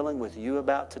is dealing with you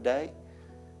about today?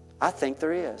 I think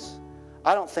there is.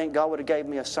 I don't think God would have gave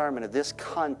me a sermon of this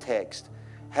context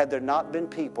had there not been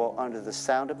people under the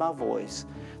sound of my voice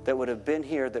that would have been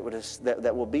here, that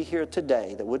will be here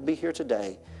today,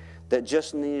 that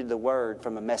just needed the word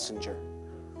from a messenger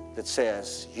that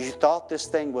says, you thought this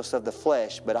thing was of the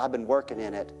flesh, but I've been working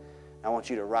in it. I want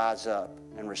you to rise up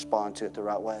and respond to it the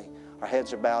right way. Our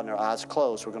heads are bowed and our eyes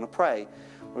closed. We're going to pray.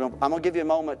 I'm going to give you a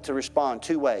moment to respond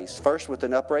two ways. First, with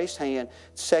an upraised hand.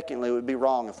 Secondly, it would be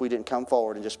wrong if we didn't come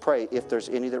forward and just pray. If there's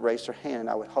any that raised their hand,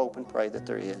 I would hope and pray that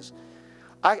there is.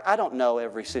 I don't know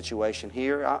every situation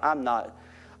here. I'm not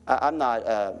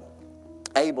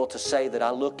able to say that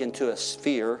I look into a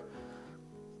sphere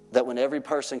that when every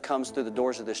person comes through the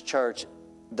doors of this church,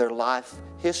 their life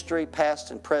history,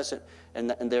 past and present,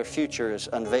 and their future is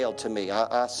unveiled to me.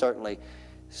 I certainly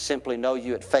simply know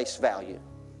you at face value.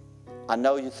 I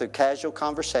know you through casual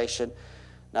conversation,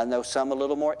 and I know some a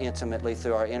little more intimately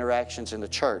through our interactions in the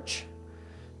church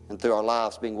and through our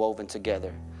lives being woven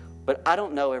together. But I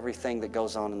don't know everything that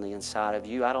goes on the inside of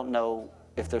you. I don't know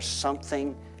if there's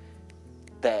something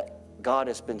that God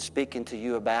has been speaking to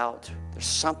you about. There's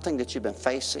something that you've been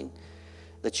facing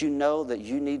that you know that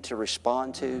you need to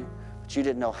respond to, but you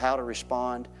didn't know how to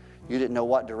respond. You didn't know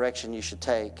what direction you should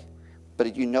take.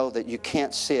 But you know that you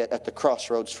can't sit at the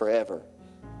crossroads forever.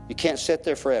 You can't sit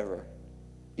there forever.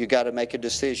 You got to make a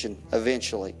decision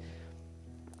eventually.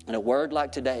 And a word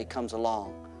like today comes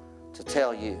along to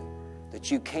tell you that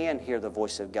you can hear the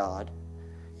voice of God.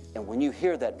 And when you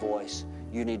hear that voice,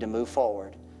 you need to move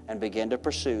forward and begin to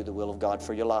pursue the will of God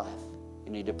for your life.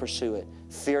 You need to pursue it.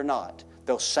 Fear not.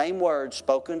 Those same words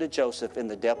spoken to Joseph in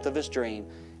the depth of his dream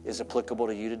is applicable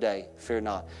to you today. Fear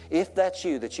not. If that's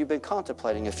you, that you've been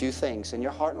contemplating a few things in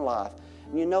your heart and life,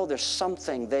 and you know there's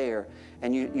something there,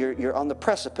 and you're on the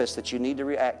precipice that you need to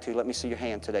react to. Let me see your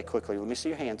hand today quickly. Let me see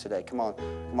your hand today. Come on.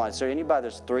 Come on. Is there anybody?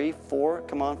 There's 3, 4,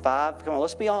 come on, 5. Come on,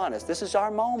 let's be honest. This is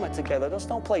our moment together. Let's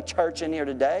don't play church in here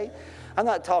today. I'm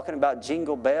not talking about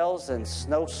jingle bells and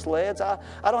snow sleds. I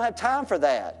don't have time for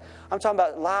that. I'm talking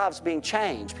about lives being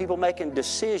changed, people making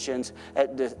decisions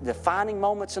at defining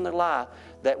moments in their life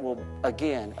that will,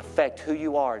 again, affect who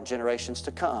you are in generations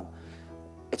to come.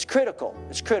 It's critical.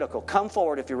 It's critical. Come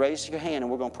forward if you raise your hand,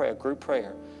 and we're going to pray a group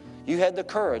prayer. You had the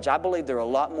courage. I believe there are a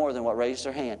lot more than what raised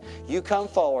their hand. You come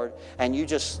forward and you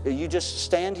just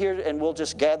stand here, and we'll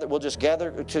just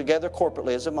gather together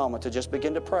corporately as a moment to just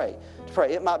begin to pray.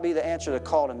 It might be the answer to a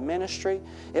call to ministry.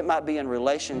 It might be in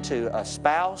relation to a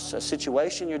spouse, a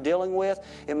situation you're dealing with.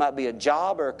 It might be a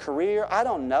job or a career. I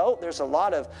don't know. There's a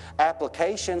lot of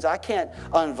applications. I can't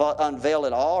unveil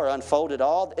it all or unfold it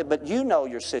all, but you know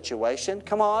your situation.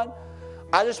 Come on.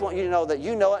 I just want you to know that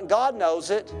you know it and God knows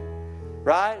it,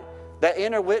 right? That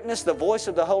inner witness, the voice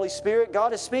of the Holy Spirit,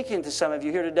 God is speaking to some of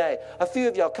you here today. A few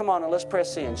of y'all, come on and let's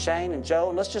press in. Shane and Joe,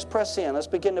 and let's just press in. Let's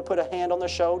begin to put a hand on their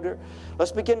shoulder.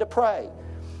 Let's begin to pray.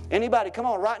 Anybody, come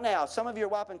on right now. Some of you are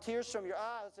wiping tears from your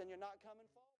eyes and you're not coming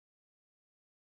forward.